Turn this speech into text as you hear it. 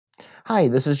Hi,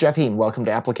 this is Jeff Heen. Welcome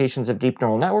to Applications of Deep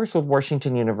Neural Networks with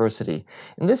Washington University.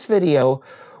 In this video,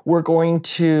 we're going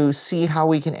to see how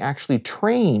we can actually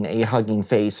train a Hugging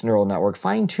Face neural network,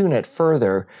 fine-tune it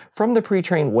further from the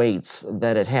pre-trained weights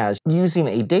that it has, using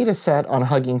a data set on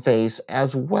Hugging Face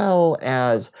as well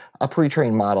as a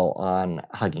pre-trained model on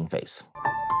Hugging Face.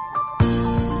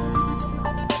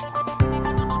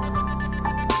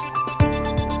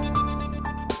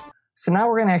 So now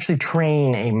we're going to actually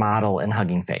train a model in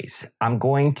Hugging Face. I'm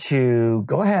going to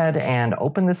go ahead and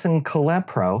open this in Colab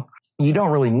Pro. You don't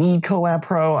really need Colab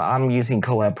Pro. I'm using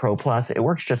Colab Pro Plus. It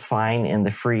works just fine in the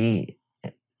free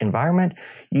environment.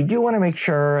 You do want to make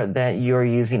sure that you're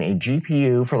using a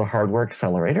GPU for the hardware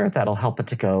accelerator. That'll help it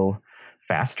to go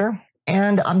faster.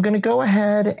 And I'm going to go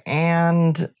ahead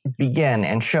and begin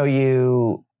and show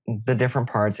you the different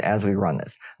parts as we run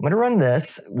this. I'm going to run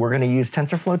this. We're going to use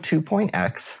TensorFlow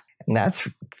 2.x. And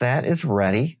that is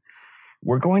ready.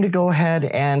 We're going to go ahead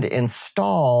and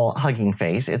install Hugging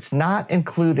Face. It's not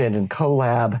included in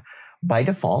Colab by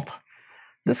default.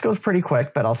 This goes pretty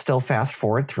quick, but I'll still fast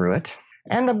forward through it.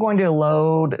 And I'm going to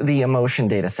load the emotion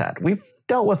data set. We've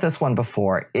dealt with this one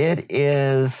before. It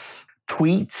is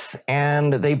tweets,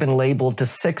 and they've been labeled to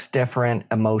 6 different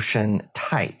emotion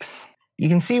types. You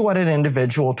can see what an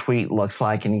individual tweet looks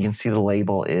like, and you can see the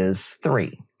label is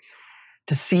 3.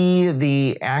 To see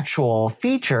the actual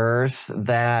features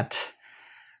that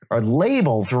are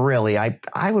labels, really,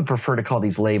 I would prefer to call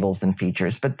these labels than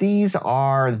features, but these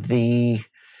are the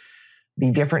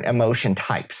different emotion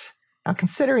types. Now,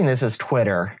 considering this is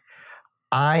Twitter,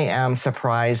 I am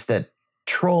surprised that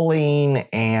trolling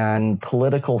and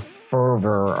political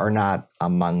fervor are not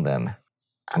among them.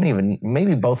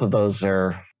 Maybe both of those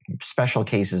are special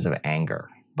cases of anger,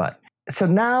 but. So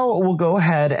now we'll go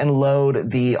ahead and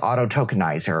load the auto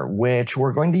tokenizer, which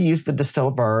we're going to use the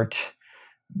DistilAvert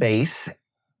base.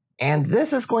 And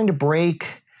this is going to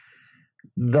break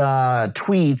the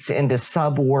tweets into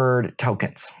subword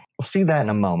tokens. We'll see that in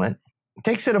a moment. It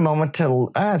takes it a moment to,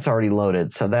 it's already loaded,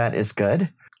 so that is good.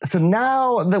 So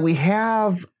now that we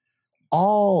have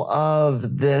all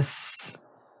of this,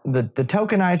 the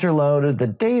tokenizer loaded, the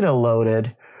data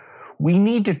loaded, we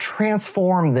need to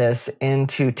transform this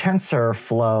into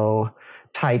TensorFlow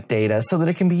type data so that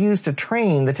it can be used to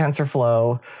train the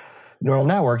TensorFlow neural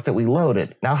network that we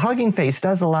loaded. Now, Hugging Face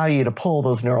does allow you to pull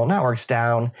those neural networks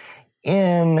down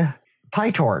in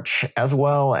PyTorch as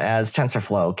well as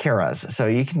TensorFlow Keras. So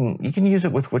you can use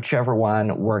it with whichever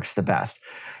one works the best.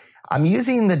 I'm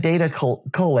using the data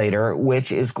collator,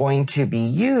 which is going to be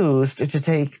used to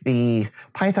take the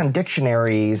Python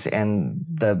dictionaries and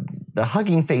the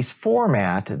Hugging Face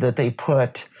format that they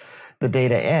put the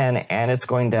data in, and it's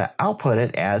going to output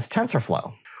it as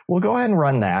TensorFlow. We'll go ahead and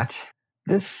run that.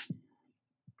 This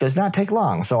does not take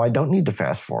long, so I don't need to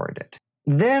fast forward it.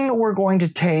 Then we're going to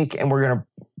take and we're going to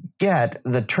get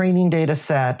the training data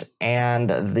set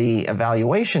and the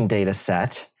evaluation data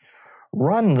set,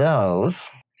 run those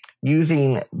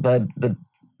using the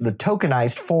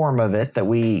tokenized form of it that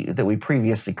we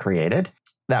previously created.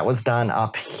 That was done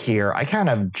up here. I kind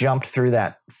of jumped through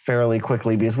that fairly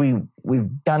quickly because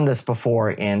we've done this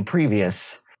before in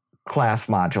previous class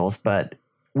modules, but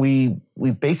we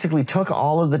basically took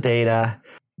all of the data,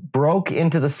 broke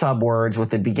into the subwords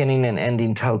with the beginning and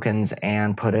ending tokens,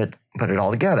 and put it all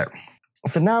together.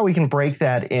 So now we can break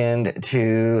that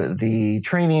into the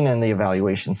training and the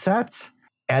evaluation sets.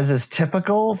 As is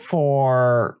typical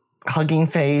for Hugging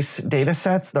Face data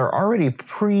sets, they're already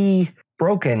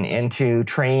pre-broken into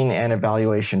train and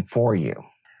evaluation for you.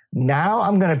 Now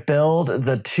I'm going to build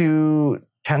the 2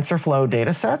 TensorFlow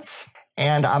data sets,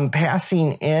 and I'm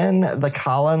passing in the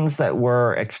columns that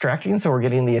we're extracting. So we're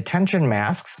getting the attention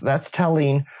masks. That's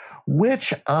telling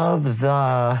which of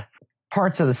the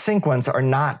parts of the sequence are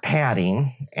not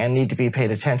padding and need to be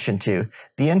paid attention to.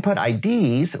 The input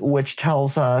IDs, which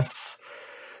tells us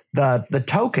the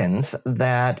tokens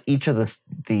that each of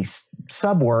these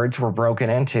subwords were broken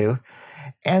into,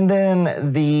 and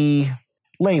then the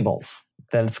labels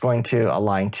that it's going to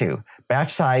align to.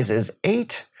 Batch size is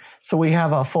 8, so we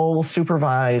have a full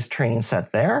supervised training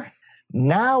set there.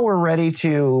 Now we're ready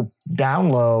to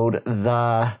download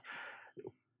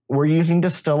we're using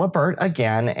DistilAvert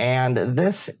again, and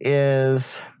this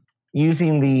is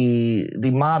using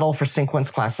the model for sequence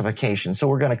classification. So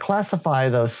we're going to classify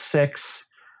those 6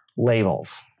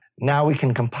 labels. Now we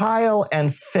can compile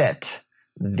and fit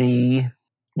the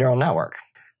neural network.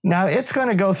 Now it's going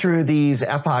to go through these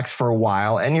epochs for a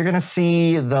while, and you're going to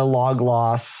see the log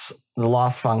loss the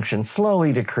loss function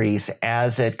slowly decrease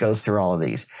as it goes through all of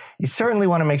these. You certainly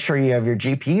want to make sure you have your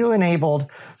GPU enabled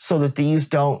so that these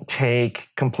don't take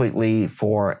completely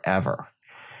forever.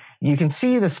 You can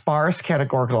see the sparse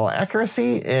categorical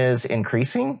accuracy is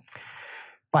increasing.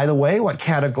 By the way, what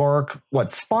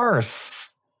sparse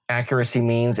accuracy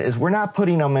means is we're not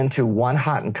putting them into one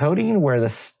hot encoding where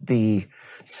the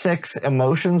 6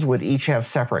 emotions would each have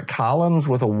separate columns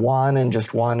with a 1 and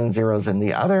just 1 and zeros in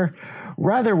the other.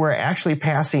 Rather, we're actually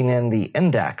passing in the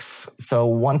index. So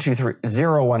 1, 2, 3,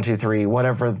 0, 1, 2, 3,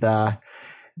 whatever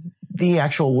the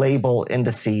actual label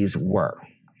indices were.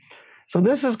 So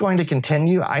this is going to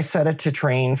continue. I set it to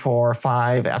train for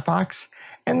 5 epochs,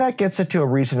 and that gets it to a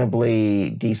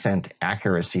reasonably decent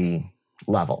accuracy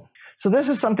level. So this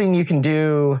is something you can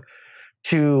do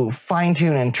to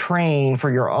fine-tune and train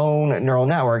for your own neural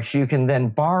networks. You can then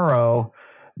borrow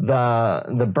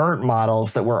the BERT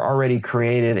models that were already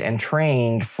created and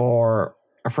trained from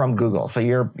Google. So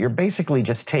you're basically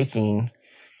just taking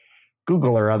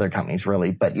Google or other companies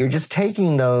really, but you're just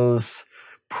taking those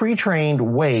pre-trained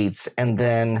weights and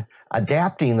then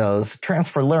adapting those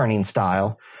transfer learning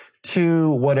style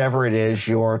to whatever it is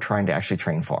you're trying to actually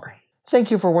train for.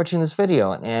 Thank you for watching this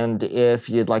video, and if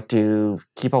you'd like to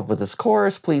keep up with this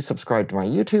course, please subscribe to my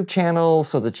YouTube channel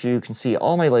so that you can see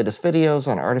all my latest videos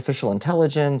on artificial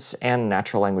intelligence and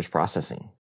natural language processing.